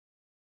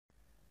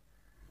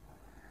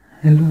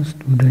Hello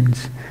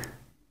students,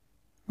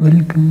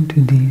 welcome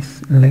to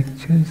these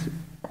lectures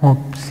of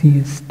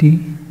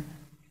CST.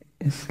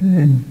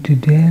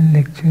 Today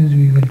lectures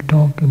we will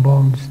talk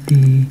about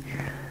the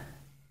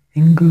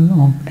angle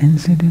of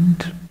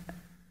incident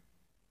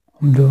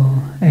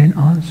and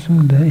also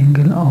the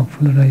angle of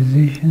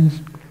polarizations,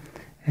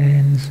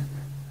 and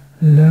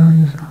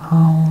learns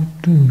how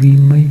to we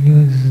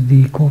measure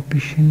the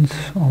coefficients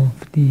of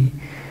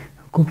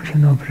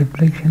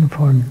reflection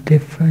for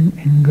different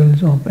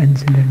angles of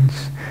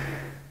incidence.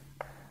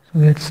 So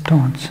let's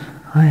start.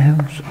 I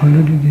have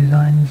already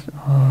designed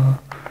a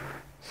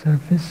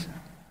surface.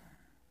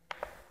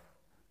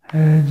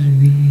 As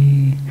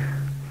we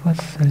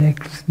first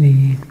select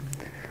the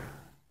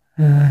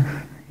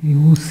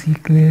you see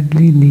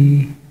clearly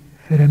the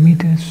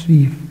parameter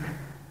sweep.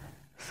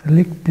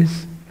 Select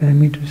this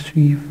parameter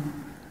sweep,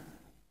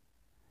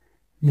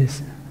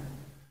 this,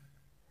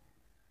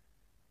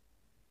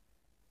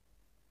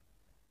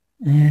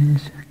 and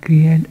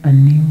create a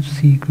new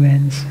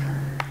sequence.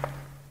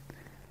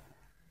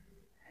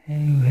 Here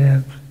you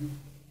have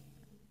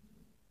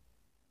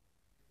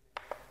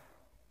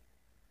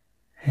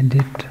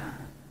edit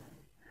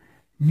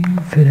new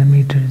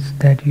parameters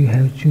that you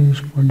have choose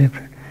for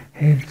different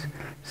heads.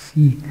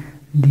 See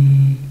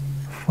the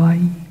phi,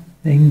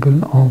 the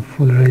angle of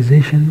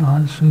polarization.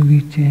 Also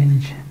we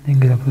change the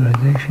angle of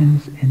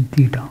polarizations in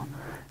theta.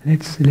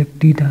 Let's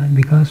select theta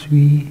because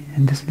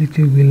in this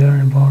lecture we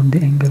learn about the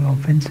angle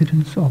of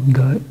incidence of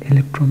the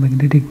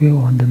electromagnetic wave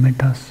on the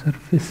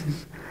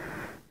metasurfaces.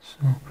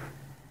 So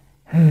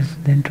here's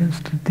the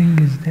interesting thing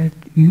is that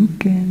you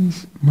can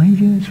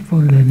measure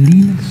for the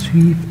linear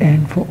sweep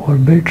and for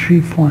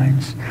arbitrary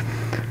points.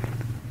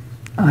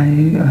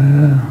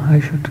 I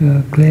should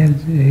clear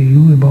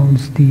you about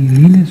the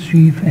linear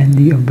sweep and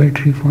the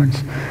arbitrary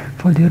points.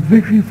 For the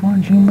arbitrary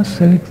points, you must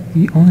select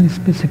the only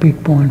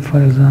specific point,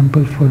 for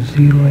example, for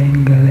 0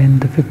 angle and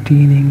the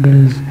 15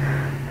 angles,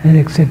 and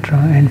etc.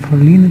 And for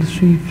linear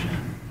sweeps,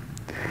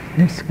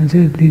 let's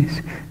consider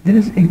this. There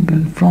is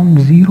angle from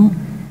 0.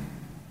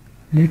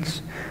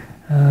 Let's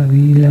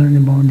we learn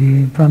about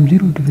the from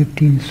 0 to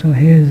 15. So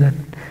here's that,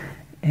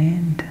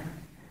 and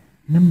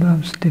number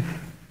of stiff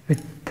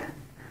width,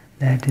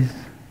 that is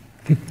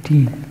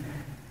 15.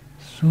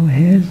 So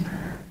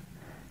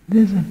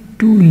there's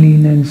two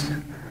linear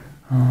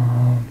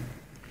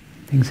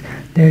things.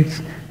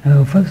 That's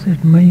first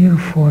it measure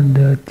for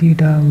the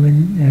theta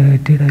when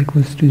theta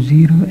equals to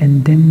 0,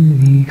 and then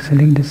we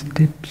select the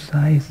step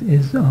size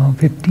is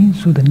 15.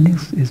 So the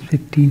next is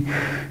 15.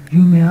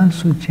 You may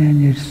also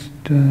change it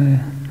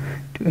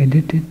to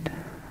edit it,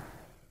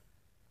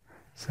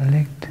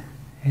 select,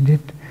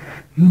 edit.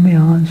 You may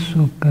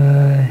also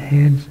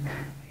here's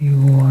you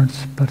want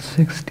per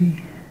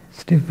 60,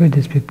 step width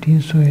is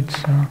 15, so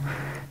it's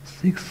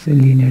 6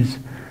 linears.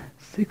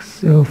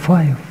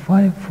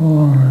 5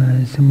 for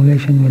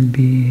simulation will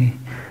be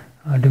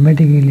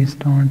automatically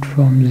start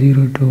from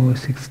 0 to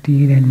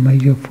 16 and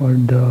measure for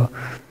the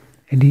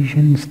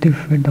addition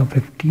stiff width of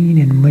 15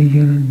 and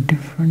measure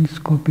difference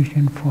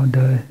coefficient for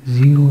the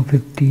 0,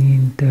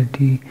 15,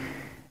 30,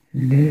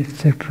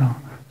 etc.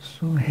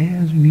 So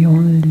here we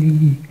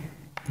only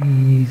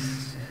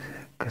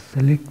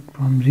select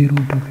from 0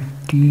 to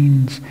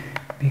 15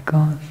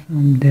 because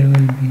there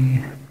will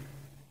be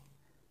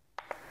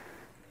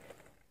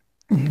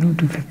 0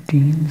 to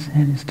 15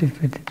 and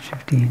stiff width is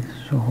 15.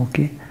 So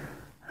okay,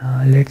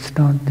 let's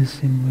start this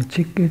symbol.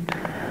 Check it.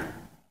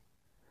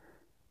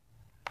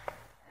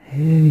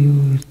 Here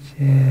you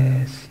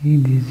see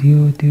the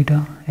 0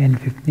 theta and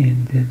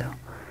 15 theta,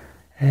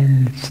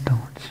 and let's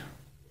start.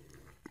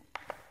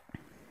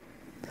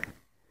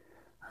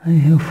 I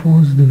have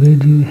paused the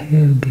video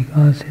here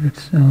because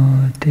it's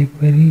take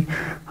very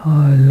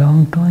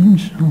long time.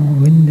 So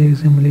when the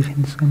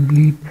simulation is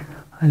complete,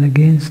 I'll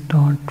again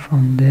start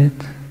from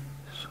that.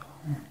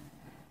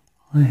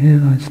 So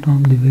here I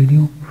stop the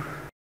video.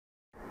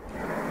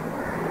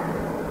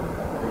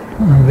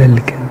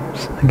 Welcome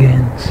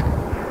again.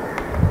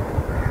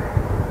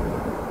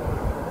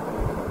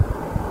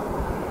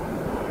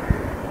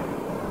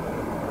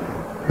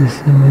 The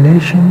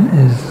simulation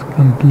is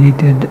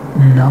completed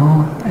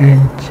now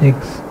and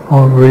checks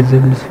all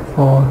results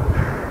for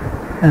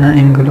an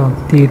angle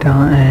of theta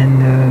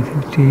and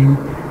 15.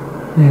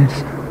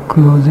 Let's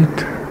close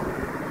it,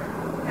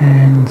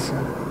 and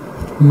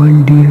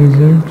 1D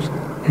results,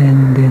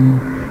 and then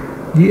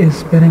the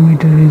S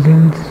parameter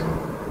results.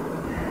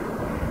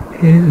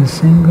 Here is a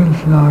single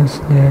plot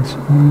that's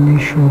only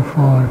show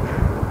for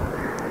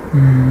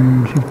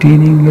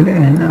 15 angle,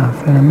 and a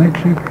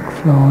parametric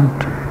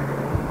plot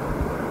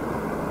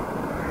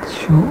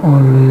show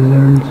all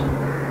results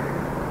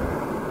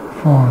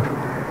for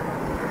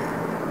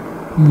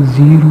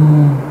 0,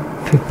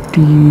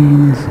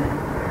 15.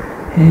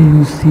 Here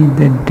you see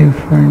the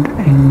different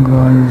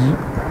angles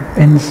of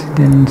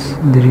incidence,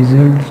 the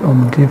results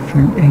of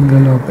different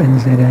angle of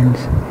incidence.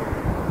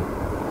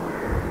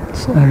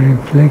 It's a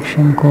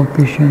reflection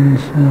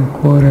coefficients,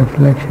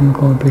 co-reflection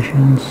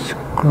coefficients,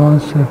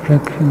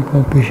 cross-reflection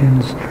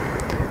coefficients.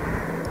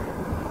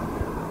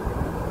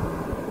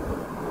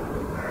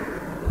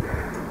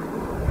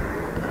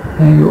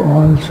 You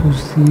also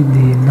see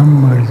the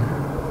numbers.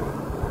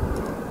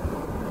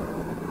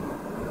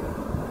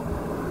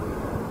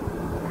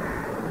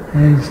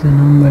 As the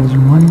numbers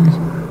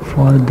 1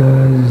 for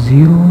the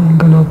 0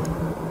 angle of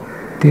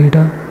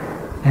theta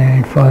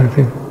and for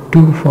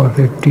 2 for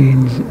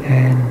 15s,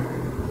 and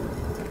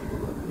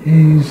here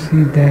you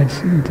see that's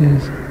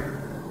this.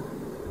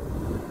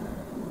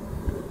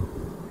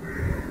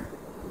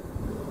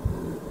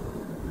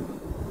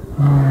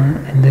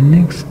 In the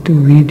next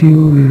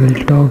video we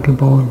will talk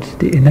about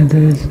the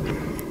another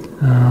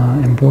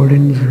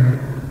important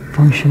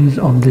functions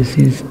of the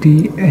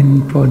CST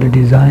and for the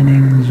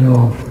designings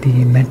of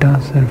the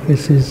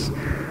metasurfaces.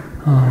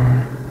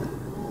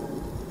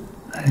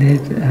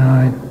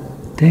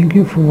 Thank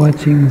you for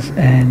watching,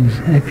 and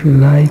if you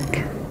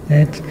like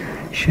it,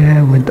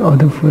 share with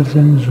other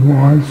persons who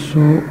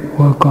also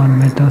work on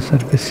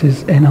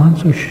metasurfaces, and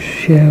also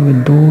share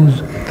with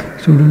those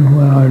students who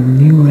are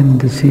new in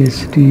the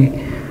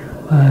CST.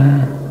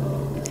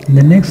 In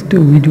the next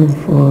video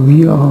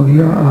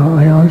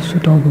I also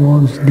talk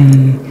about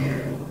the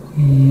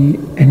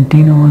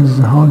antennas,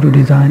 how to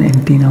design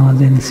antennas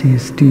in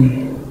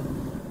CST.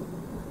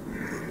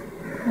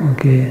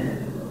 Okay,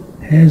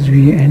 as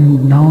we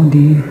end now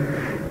the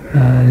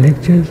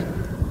lectures.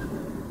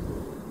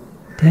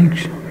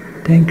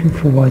 Thank you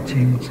for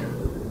watching.